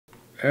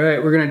All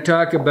right, we're going to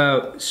talk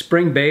about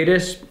spring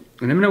Baetis,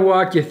 and I'm going to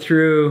walk you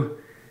through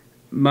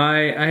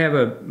I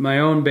have my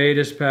own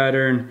Baetis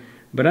pattern,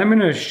 but I'm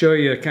going to show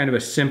you a kind of a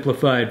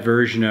simplified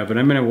version of it.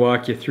 I'm going to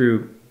walk you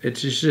through,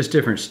 it's just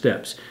different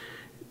steps.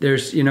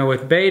 There's, you know,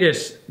 with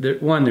Baetis,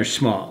 they're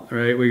small,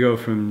 right? We go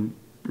from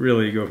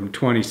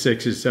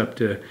 26s up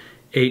to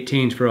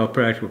 18s for all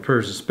practical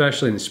purposes,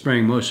 especially in the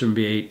spring. Most of them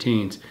be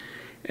 18s.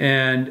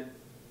 And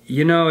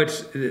you know,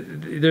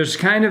 there's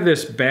kind of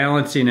this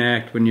balancing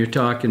act when you're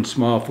talking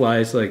small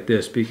flies like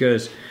this,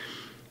 because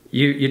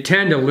you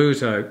tend to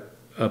lose a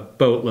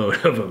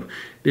boatload of them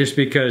just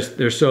because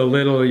they're so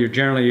little. You're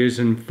generally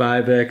using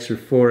 5X or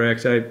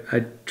 4X.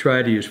 I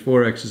try to use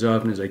 4X as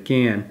often as I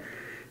can,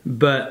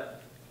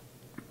 but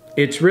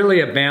it's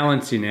really a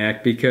balancing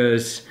act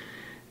because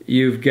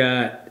you've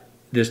got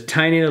this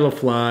tiny little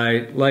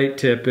fly, light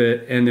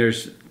tippet, and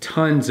there's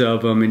tons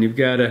of them, and you've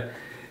got to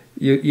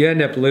you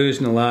end up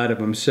losing a lot of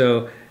them.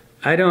 So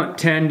I don't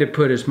tend to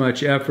put as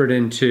much effort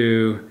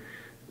into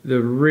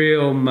the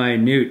real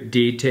minute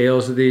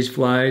details of these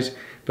flies.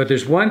 But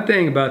there's one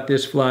thing about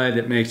this fly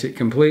that makes it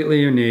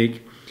completely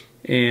unique,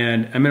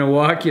 and I'm going to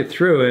walk you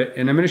through it,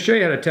 and I'm going to show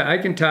you how to tie. I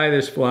can tie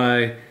this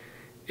fly.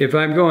 If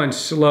I'm going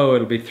slow,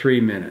 it'll be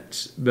 3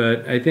 minutes.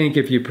 But I think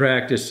if you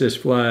practice this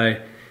fly,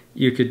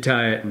 you could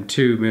tie it in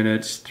 2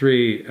 minutes,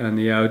 3 on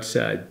the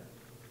outside.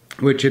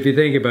 Which, if you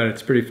think about it,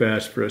 it's pretty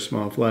fast for a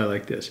small fly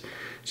like this.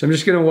 So I'm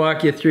just going to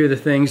walk you through the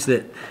things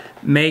that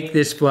make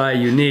this fly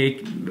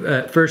unique.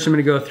 First, I'm going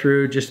to go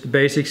through just the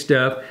basic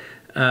stuff.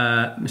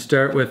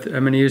 Start with,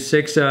 I'm going to use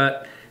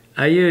 6/0.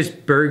 I use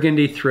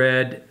burgundy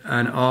thread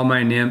on all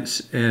my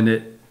nymphs, and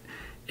it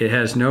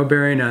has no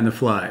bearing on the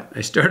fly.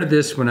 I started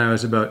this when I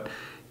was about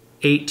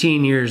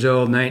 18 years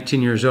old,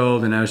 19 years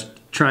old, and I was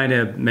trying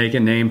to make a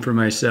name for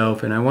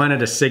myself, and I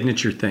wanted a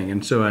signature thing,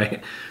 and so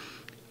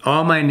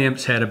all my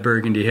nymphs had a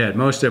burgundy head.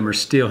 Most of them are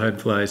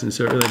steelhead flies, and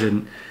so it really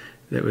didn't,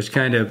 it was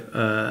kind of,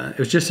 it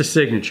was just a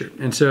signature.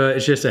 And so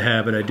it's just a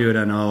habit. I do it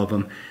on all of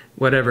them,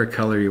 whatever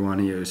color you want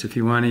to use. If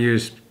you want to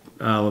use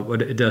olive,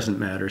 it doesn't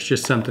matter. It's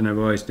just something I've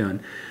always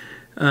done.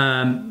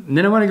 And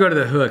then I want to go to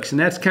the hooks, and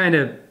that's kind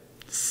of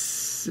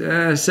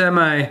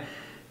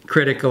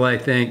semi-critical, I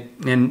think.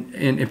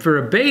 And for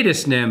a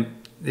Baetis nymph,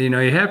 you know,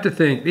 you have to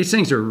think, these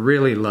things are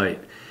really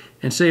light.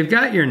 And so you've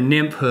got your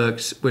nymph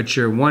hooks, which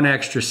are 1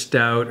 extra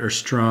stout or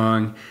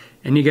strong,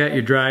 and you got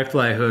your dry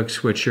fly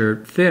hooks, which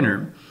are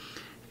thinner.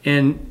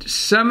 And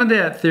some of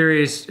that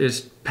theory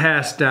is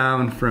passed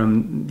down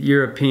from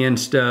European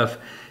stuff,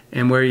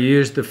 and where you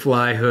use the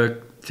fly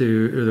hook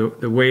or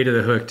the weight of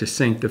the hook to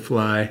sink the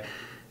fly.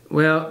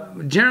 Well,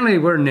 generally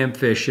we're nymph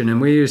fishing, and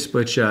we use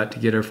split shot to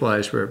get our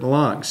flies where it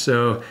belongs.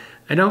 So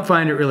I don't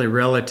find it really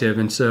relative,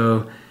 and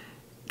so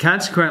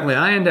consequently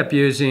I end up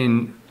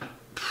using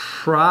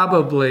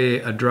probably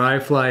a dry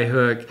fly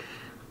hook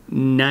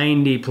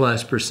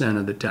 90+%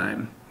 of the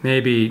time,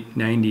 maybe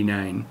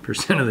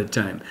 99% of the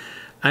time.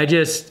 I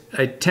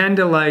tend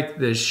to like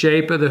the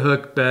shape of the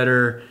hook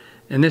better,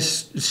 and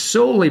this is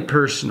solely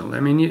personal. I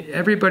mean,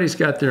 everybody's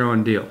got their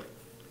own deal.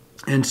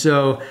 And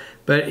so,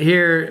 but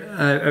here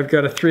I've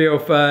got a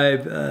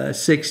 305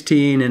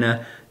 16 and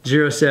a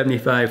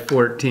 075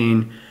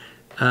 14.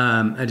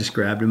 I just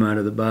grabbed them out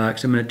of the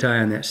box. I'm going to tie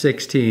on that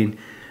 16,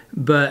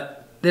 but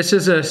this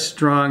is a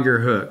stronger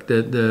hook.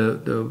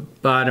 The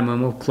bottom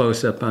one, we'll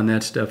close up on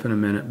that stuff in a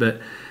minute, but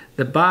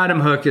the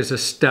bottom hook is a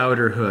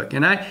stouter hook.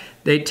 And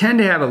they tend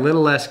to have a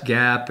little less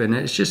gap, and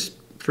it's just,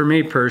 for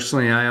me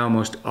personally, I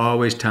almost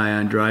always tie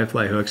on dry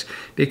fly hooks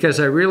because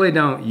I really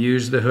don't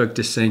use the hook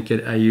to sink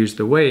it. I use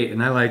the weight,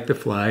 and I like the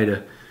fly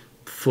to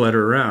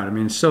flutter around. I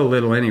mean, it's so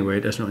little anyway,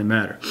 it doesn't really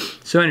matter.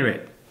 So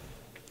anyway,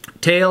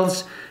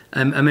 tails,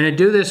 I'm going to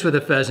do this with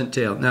a pheasant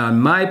tail. Now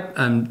on my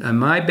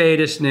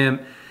Baetis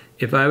nymph,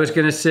 if I was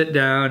going to sit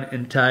down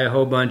and tie a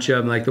whole bunch of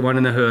them, like the one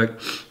in the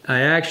hook,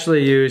 I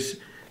actually use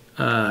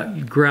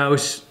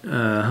grouse,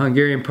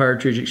 Hungarian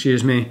partridge,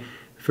 excuse me,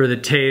 for the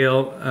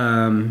tail.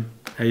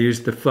 I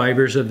use the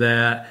fibers of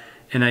that,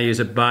 and I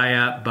use a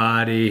biop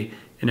body,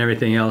 and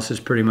everything else is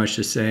pretty much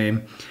the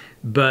same.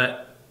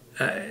 But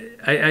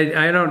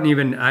I don't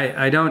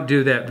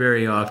do that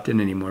very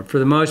often anymore. For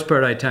the most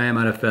part, I tie them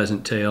out of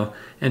pheasant tail,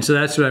 and so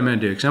that's what I'm going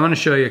to do, because I want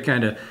to show you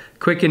kind of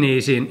quick and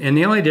easy, and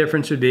the only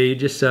difference would be you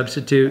just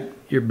substitute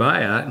your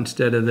biot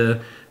instead of the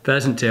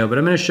pheasant tail. But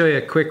I'm going to show you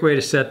a quick way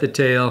to set the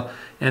tail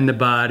and the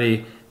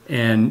body,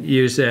 and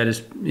use that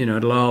as, you know,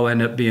 it'll all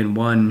end up being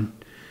one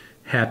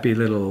happy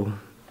little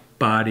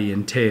body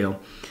and tail.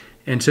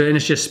 And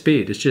it's just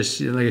speed. It's just,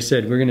 like I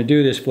said, we're going to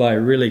do this fly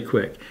really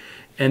quick.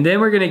 And then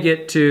we're going to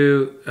get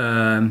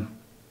to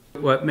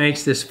what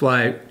makes this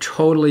fly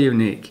totally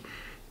unique.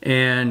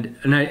 And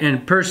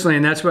personally,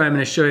 and that's why I'm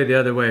going to show you the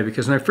other way,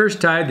 because when I first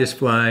tied this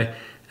fly,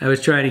 I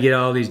was trying to get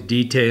all these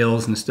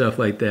details and stuff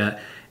like that.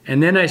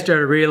 And then I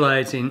started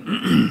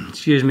realizing,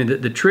 excuse me,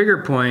 that the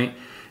trigger point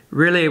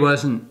really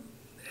wasn't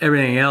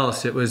everything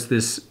else. It was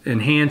this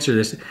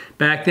enhancer.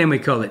 Back then we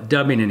called it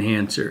dubbing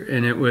enhancer,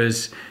 and it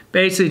was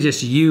basically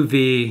just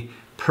UV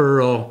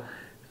pearl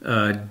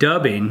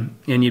dubbing,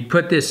 and you'd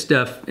put this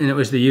stuff, and it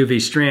was the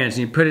UV strands,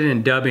 and you'd put it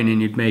in dubbing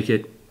and you'd make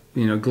it,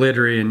 you know,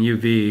 glittery and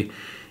UV.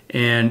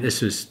 And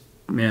this was,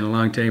 man, a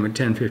long time,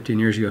 10, 15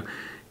 years ago.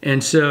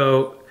 And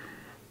so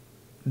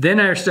then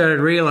I started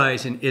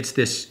realizing it's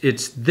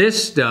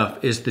this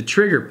stuff is the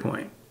trigger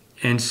point.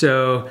 And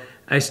so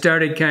I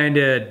started kind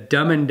of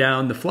dumbing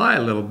down the fly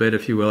a little bit,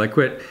 if you will. I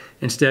quit,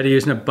 instead of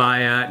using a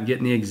biot and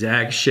getting the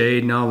exact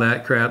shade and all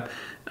that crap,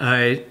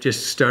 I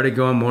just started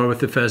going more with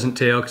the pheasant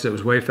tail because it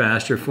was way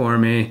faster for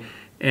me.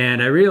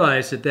 And I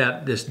realized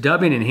that this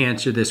dubbing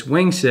enhancer, this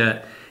wing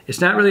set, it's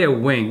not really a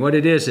wing. What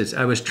it is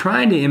I was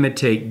trying to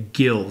imitate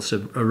gills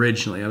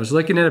originally. I was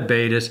looking at a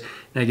Baetis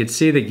and I could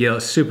see the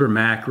gill, super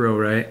macro,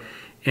 right?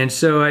 And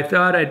so I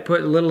thought I'd put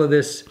a little of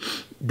this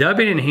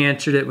dubbing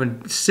enhancer that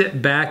would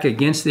sit back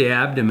against the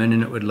abdomen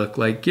and it would look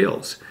like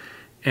gills.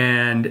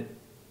 And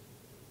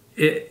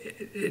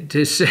it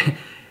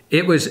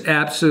was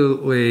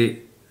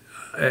absolutely,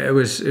 it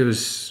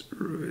was,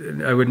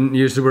 I wouldn't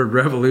use the word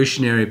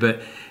revolutionary,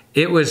 but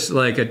it was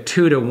like a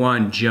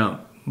 2-to-1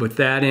 jump with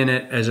that in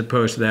it as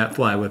opposed to that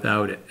fly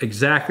without it.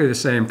 Exactly the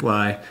same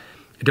fly.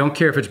 I don't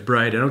care if it's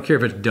bright, I don't care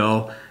if it's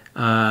dull.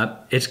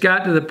 It's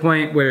got to the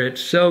point where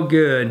it's so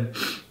good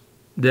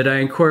that I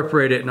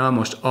incorporate it in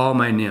almost all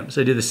my nymphs.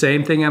 I do the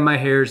same thing on my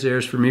hares.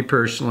 There's for me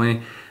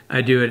personally.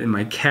 I do it in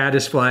my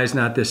caddis flies,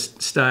 not this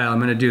style. I'm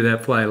going to do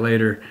that fly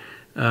later.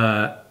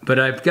 But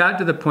I've got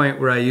to the point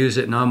where I use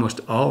it in almost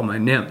all my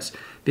nymphs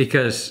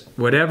because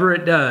whatever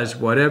it does,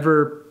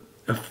 whatever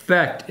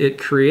effect it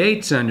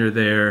creates under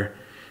there,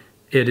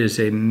 it is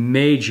a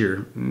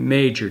major,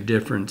 major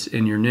difference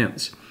in your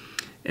nymphs.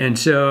 And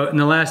so, and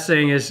the last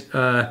thing is,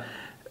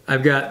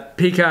 I've got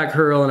Peacock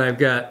Hurl and I've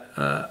got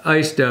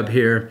Ice Dub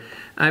here.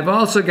 I've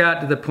also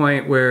got to the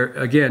point where,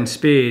 again,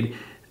 speed,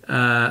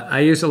 I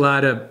use a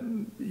lot of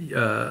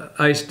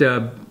Ice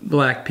Dub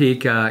Black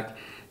Peacock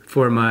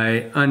for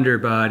my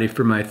underbody,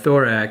 for my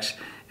thorax,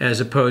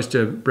 as opposed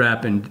to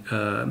wrapping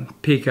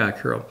Peacock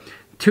Hurl.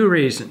 Two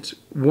reasons.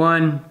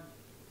 One,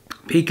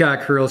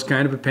 Peacock Hurl is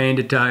kind of a pain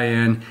to tie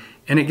in.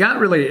 And it got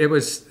really,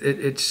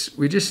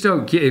 we just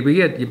don't get,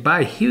 you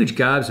buy huge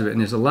gobs of it and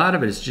there's a lot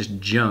of it is just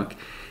junk.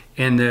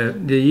 And the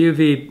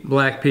UV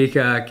Black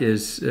Peacock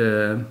is,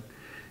 or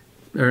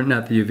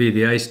not the UV,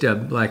 the Ice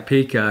Dub Black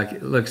Peacock,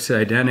 it looks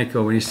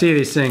identical. When you see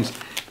these things,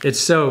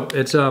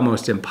 it's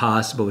almost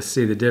impossible to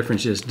see the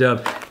difference, just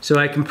dub. So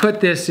I can put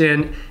this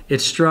in,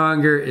 it's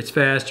stronger, it's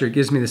faster, it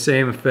gives me the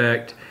same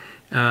effect.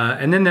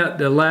 And then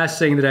the last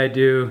thing that I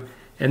do,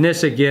 and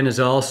this again is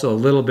also a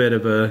little bit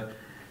of a,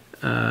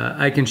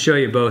 I can show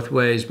you both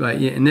ways, but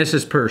and this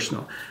is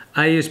personal.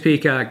 I use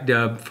Peacock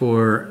Dub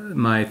for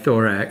my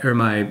thorax, or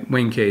my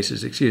wing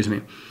cases, excuse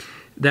me.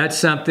 That's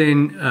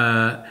something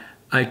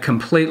I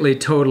completely,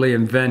 totally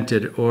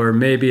invented, or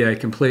maybe I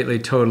completely,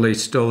 totally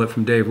stole it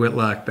from Dave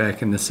Whitlock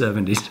back in the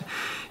 70s.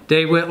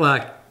 Dave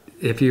Whitlock,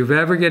 if you've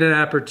ever get an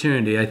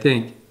opportunity, I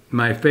think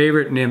my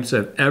favorite nymphs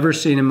I've ever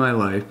seen in my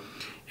life,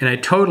 and I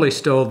totally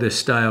stole this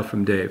style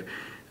from Dave.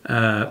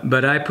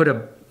 But I put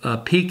a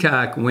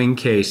peacock wing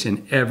case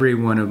in every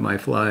one of my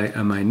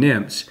my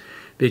nymphs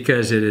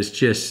because it is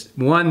just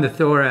one, the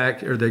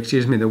thorax, or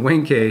the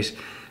wing case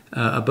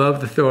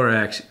above the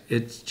thorax.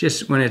 It's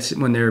just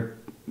when they're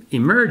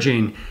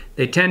emerging,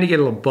 they tend to get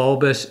a little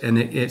bulbous,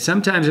 and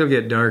sometimes it'll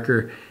get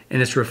darker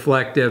and it's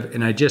reflective,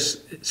 and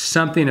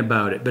something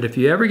about it. But if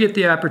you ever get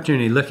the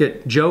opportunity, look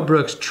at Joe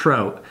Brooks'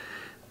 trout,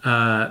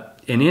 and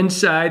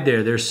inside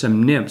there's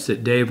some nymphs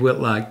that Dave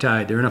Whitlock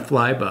tied. They're in a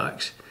fly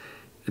box.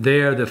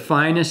 They are the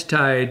finest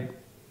tied,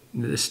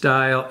 the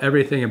style,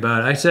 everything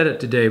about it. I said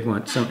it to Dave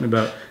once, something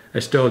about, I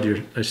stole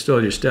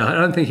your style. I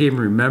don't think he even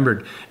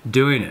remembered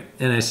doing it.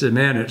 And I said,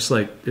 man, it's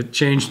like, it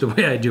changed the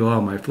way I do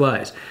all my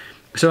flies.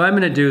 So I'm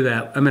gonna do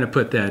that, I'm gonna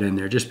put that in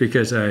there just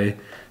because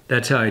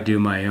that's how I do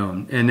my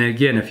own. And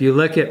again, if you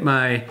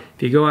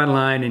go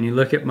online and you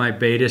look at my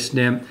Baetis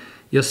nymph,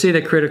 you'll see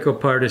the critical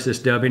part is this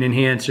dubbing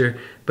enhancer,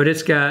 but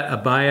it's got a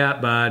biot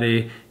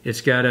body,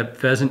 it's got a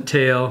pheasant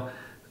tail,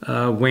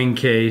 wing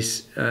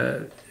case.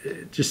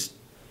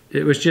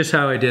 It was just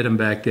how I did them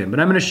back then. But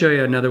I'm going to show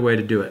you another way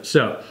to do it.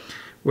 So,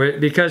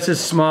 because it's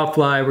a small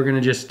fly, I'm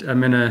going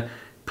to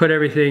put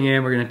everything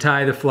in. We're going to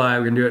tie the fly.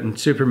 We're going to do it in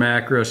super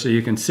macro so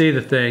you can see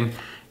the thing.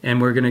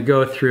 And we're going to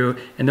go through.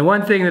 And the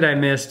one thing that I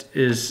missed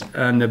is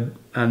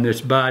on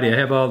this body. I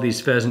have all these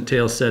pheasant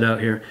tails set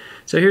out here.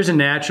 So here's a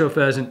natural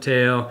pheasant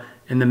tail.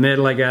 In the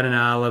middle, I got an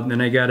olive.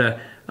 Then I got a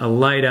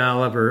light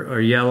olive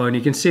or yellow, and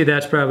you can see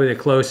that's probably the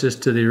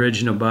closest to the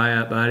original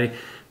biot body.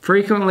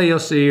 Frequently you'll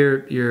see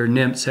your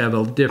nymphs have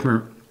a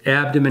different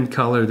abdomen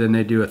color than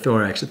they do a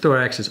thorax. The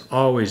thorax is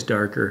always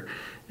darker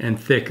and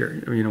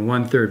thicker,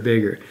 1/3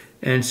 bigger.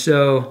 And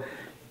so,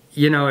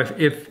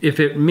 if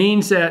it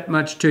means that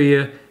much to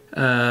you,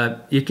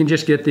 you can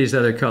just get these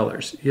other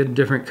colors. You get a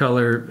different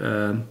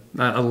color.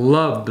 I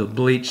love the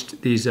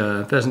bleached, these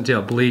pheasant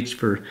tail bleached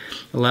for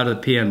a lot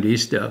of the PMD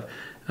stuff.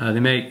 They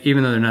make,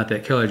 even though they're not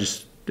that color,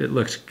 it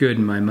looks good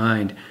in my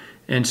mind.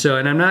 And so,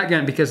 and I'm not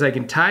gonna, because I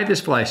can tie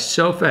this fly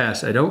so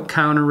fast, I don't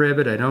counter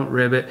rivet, I don't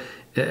rivet,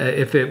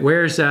 if it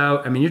wears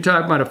out, I mean, you're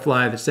talking about a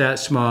fly that's that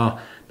small,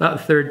 about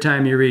the third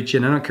time you reach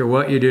in, I don't care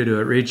what you do to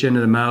it, reach into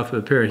the mouth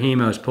with a pair of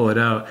hemos, pull it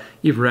out,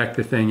 you've wrecked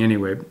the thing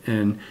anyway.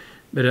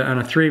 But on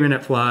a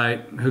 3-minute fly,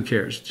 who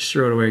cares? Just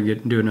throw it away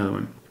and do another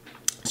one.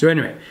 So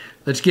anyway,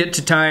 let's get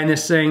to tying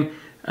this thing.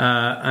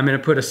 I'm gonna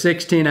put a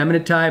 16, I'm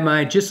gonna tie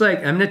mine, just like,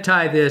 I'm gonna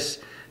tie this,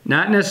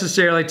 not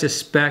necessarily to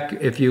spec.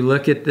 If you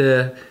look at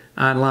the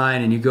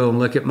online and you go and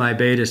look at my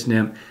Baetis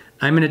nymph,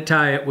 I'm gonna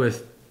tie it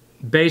with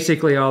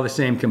basically all the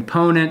same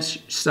components,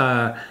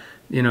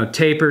 you know,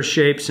 taper,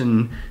 shapes,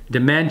 and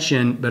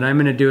dimension, but I'm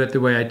gonna do it the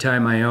way I tie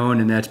my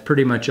own, and that's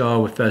pretty much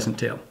all with pheasant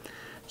tail.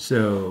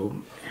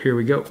 So here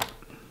we go.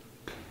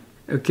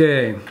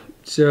 Okay,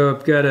 so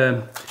I've got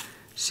a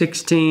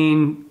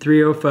 16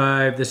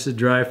 305. This is a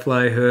dry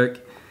fly hook.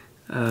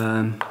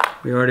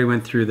 We already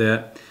went through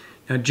that.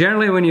 Now,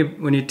 generally, when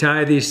you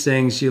tie these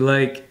things, you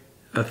like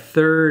a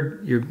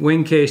third, your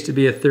wing case to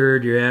be a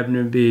third, your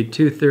abdomen to be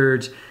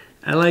 2/3.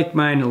 I like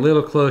mine a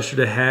little closer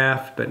to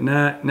half, but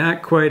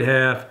not quite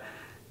half.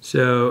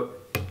 So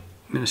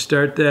I'm going to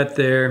start that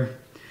there.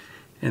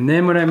 And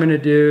then what I'm going to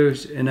do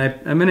is, and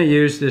I'm going to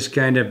use this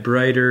kind of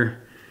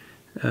brighter,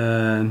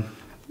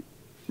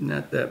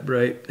 not that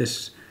bright,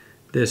 this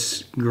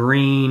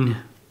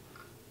greener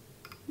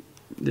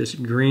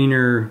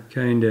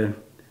kind of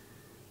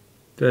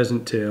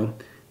pheasant tail.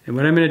 And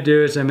what I'm going to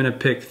do is I'm going to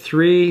pick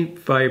 3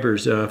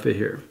 fibers off of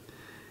here.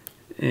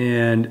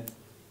 And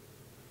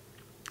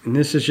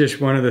this is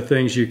just one of the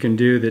things you can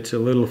do that's a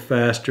little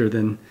faster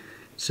than.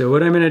 So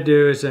what I'm going to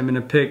do is I'm going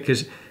to pick,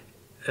 because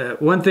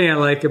one thing I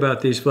like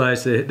about these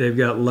flies, they've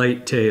got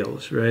light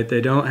tails, right?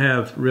 They don't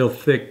have real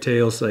thick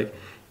tails like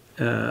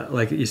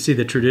you see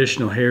the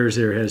traditional hares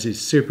there has these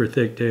super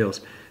thick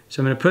tails.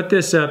 So I'm going to put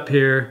this up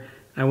here.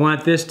 I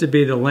want this to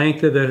be the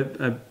length of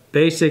the,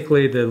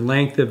 basically the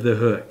length of the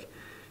hook.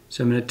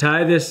 So I'm going to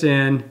tie this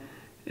in,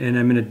 and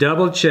I'm going to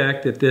double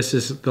check that this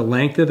is the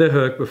length of the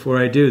hook before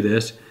I do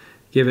this.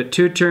 Give it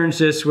 2 turns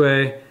this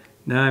way.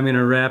 Now I'm going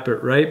to wrap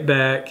it right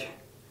back.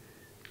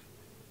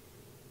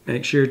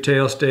 Make sure your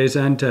tail stays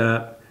on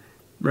top.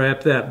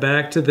 Wrap that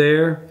back to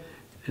there,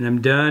 and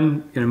I'm done.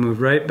 I'm going to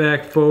move right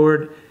back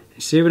forward.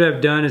 See what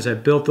I've done is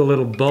I've built a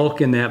little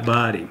bulk in that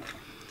body.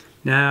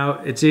 Now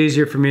it's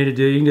easier for me to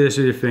do. You can do this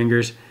with your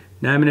fingers.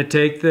 Now I'm going to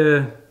take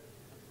the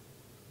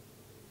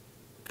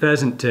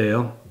pheasant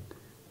tail,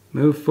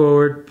 move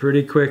forward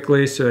pretty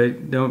quickly so I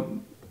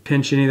don't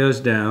pinch any of those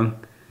down.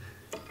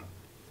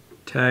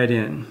 Tie it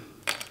in.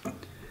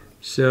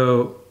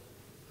 So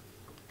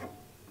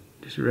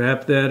just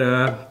wrap that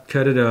up,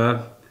 cut it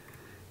off.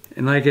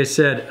 And like I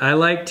said, I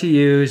like to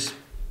use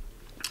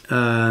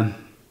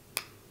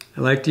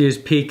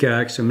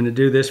peacock, so I'm going to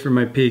do this for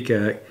my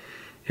peacock.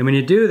 And when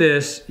you do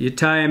this, you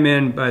tie them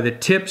in by the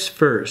tips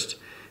first.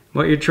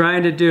 What you're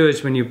trying to do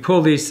is when you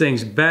pull these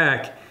things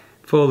back,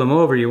 fold them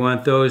over, you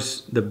want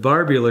the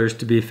barbulars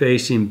to be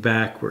facing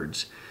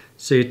backwards.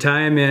 So you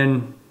tie them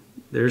in,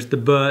 there's the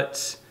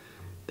butts,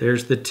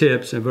 there's the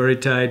tips. I've already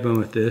tied one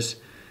with this.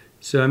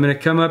 So I'm going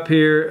to come up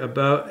here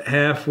about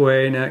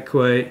halfway, not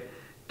quite,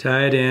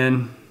 tie it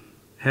in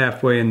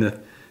halfway in the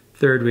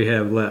third we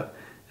have left.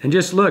 And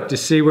just look to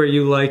see where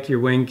you like your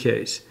wing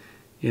case.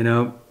 You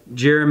know,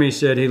 Jeremy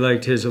said he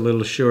liked his a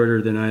little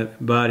shorter than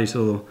body's a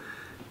little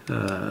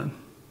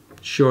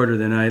shorter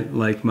than I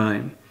like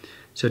mine.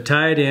 So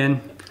tie it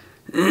in.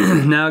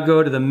 Now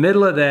go to the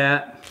middle of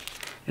that,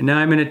 and now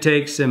I'm going to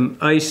take some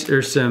ice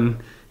or some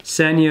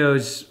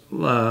Senyo's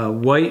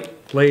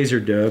white laser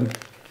dub,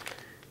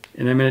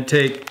 and I'm going to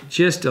take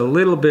just a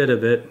little bit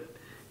of it.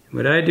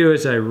 What I do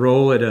is I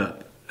roll it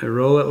up. I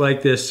roll it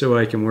like this so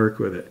I can work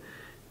with it.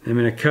 I'm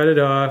going to cut it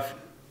off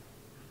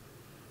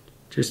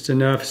just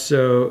enough,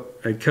 so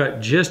I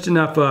cut just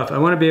enough off. I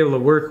want to be able to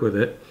work with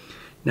it.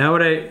 Now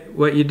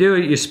what you do,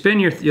 you spin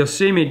you'll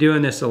see me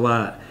doing this a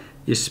lot.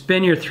 You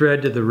spin your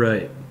thread to the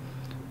right.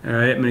 All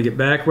right, I'm going to get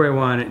back where I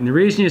want it. And the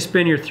reason you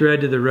spin your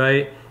thread to the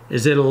right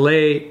is it'll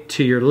lay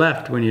to your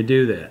left when you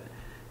do that.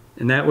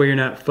 And that way you're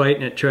not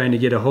fighting it, trying to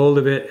get a hold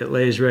of it. It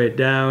lays right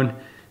down.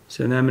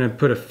 So now I'm going to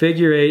put a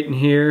figure 8 in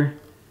here.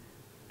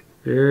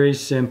 Very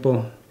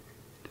simple.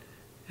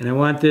 And I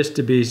want this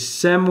to be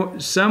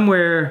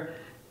somewhere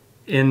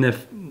in the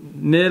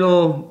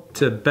middle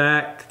to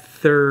back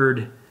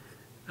third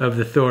of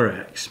the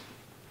thorax.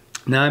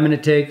 Now I'm going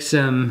to take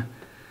some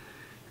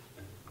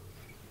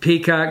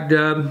peacock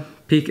dub,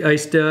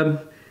 ice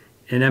dub,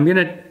 and I'm going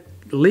to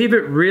leave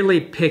it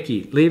really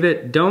picky.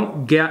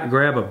 Don't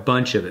grab a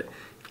bunch of it.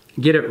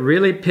 Get it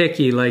really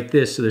picky like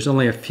this so there's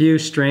only a few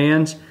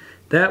strands.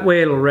 That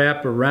way it'll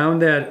wrap around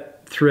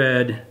that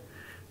thread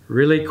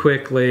really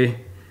quickly,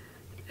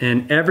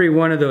 and every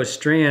one of those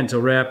strands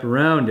will wrap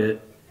around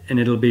it, and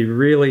it'll be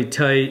really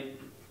tight.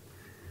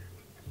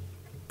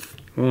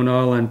 Won't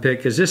all unpick,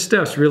 because this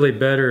stuff's really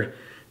better.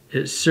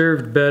 It's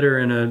served better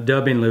in a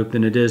dubbing loop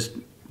than it is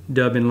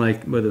dubbing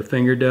like with a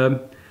finger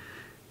dub.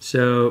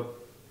 So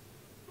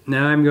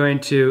now I'm going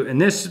to,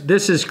 and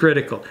this is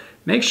critical.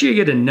 Make sure you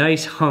get a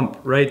nice hump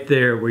right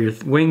there where your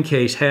wing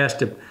case has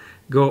to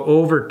go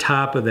over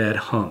top of that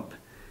hump.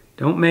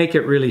 Don't make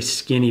it really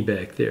skinny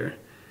back there.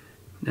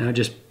 Now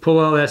just pull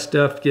all that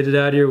stuff, get it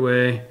out of your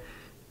way.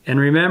 And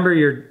remember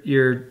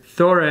your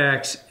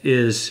thorax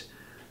is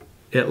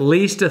at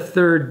least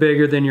 1/3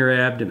 bigger than your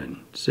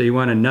abdomen. So you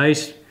want a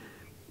nice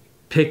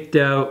picked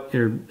out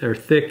or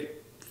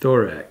thick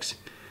thorax.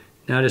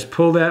 Now just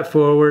pull that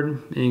forward.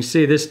 And you can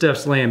see this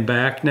stuff's laying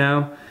back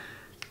now.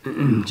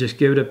 Just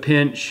give it a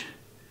pinch.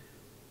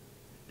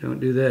 Don't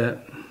do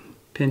that.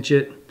 Pinch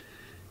it.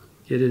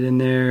 Get it in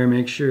there.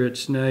 Make sure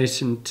it's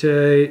nice and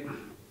tight.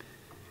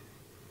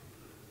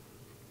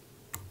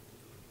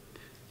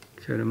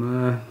 Cut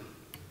them off.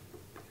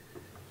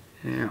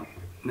 Yeah.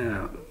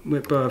 Now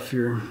whip off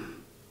your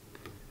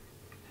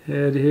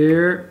head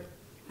here.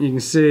 You can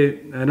see,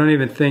 I don't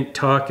even think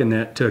talking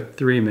that took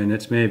 3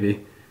 minutes,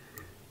 maybe.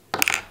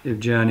 If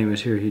Johnny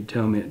was here, he'd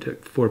tell me it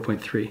took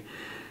 4.3.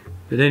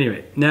 But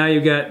anyway, now you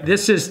got,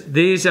 this is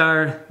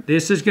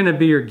going to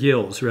be your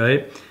gills,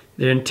 right?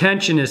 The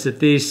intention is that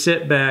these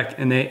sit back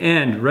and they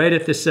end right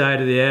at the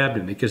side of the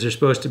abdomen because they're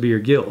supposed to be your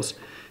gills.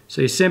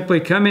 So you simply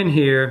come in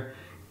here,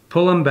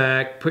 pull them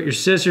back, put your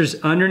scissors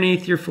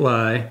underneath your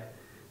fly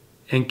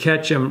and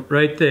catch them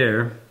right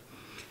there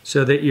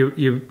so that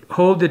you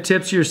hold the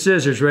tips of your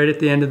scissors right at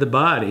the end of the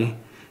body,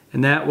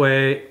 and that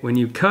way when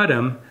you cut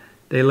them,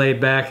 they lay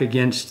back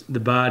against the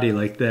body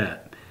like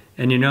that.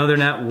 And you know they're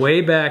not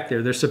way back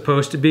there. They're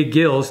supposed to be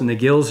gills, and the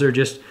gills are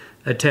just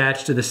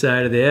attached to the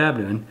side of the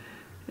abdomen.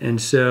 And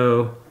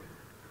so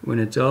when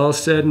it's all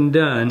said and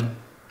done,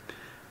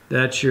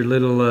 that's your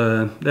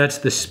little, that's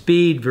the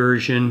speed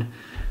version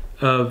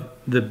of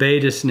the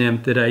Baetis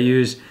nymph that I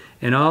use.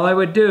 And all I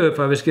would do if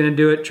I was going to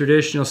do it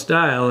traditional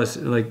style is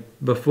like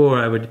before,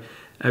 I would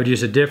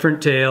use a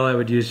different tail. I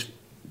would use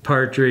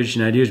partridge,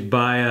 and I'd use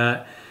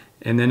biot,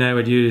 and then I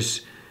would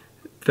use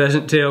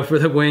pheasant tail for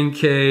the wing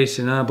case,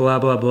 and blah,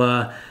 blah,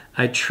 blah.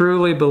 I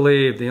truly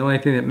believe the only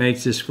thing that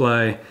makes this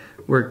fly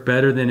work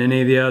better than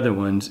any of the other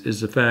ones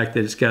is the fact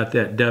that it's got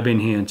that dubbing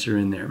enhancer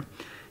in there.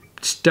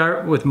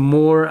 Start with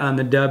more on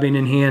the dubbing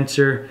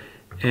enhancer,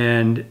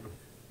 and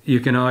you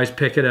can always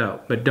pick it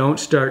out, but don't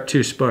start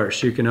too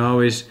sparse. You can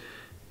always,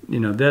 you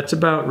know, that's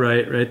about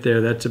right there.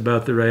 That's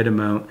about the right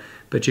amount,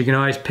 but you can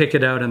always pick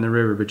it out on the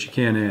river, but you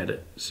can't add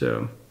it.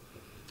 So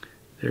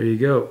there you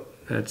go.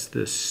 That's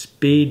the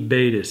Speed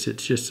Baetis.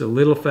 It's just a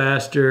little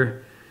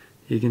faster.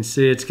 You can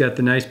see it's got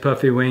the nice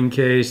puffy wing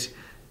case.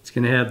 It's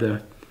going to have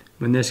the,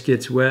 when this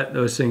gets wet,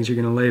 those things are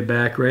going to lay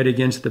back right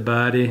against the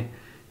body.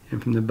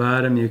 And from the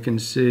bottom you can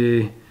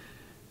see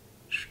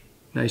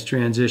nice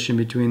transition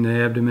between the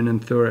abdomen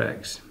and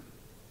thorax.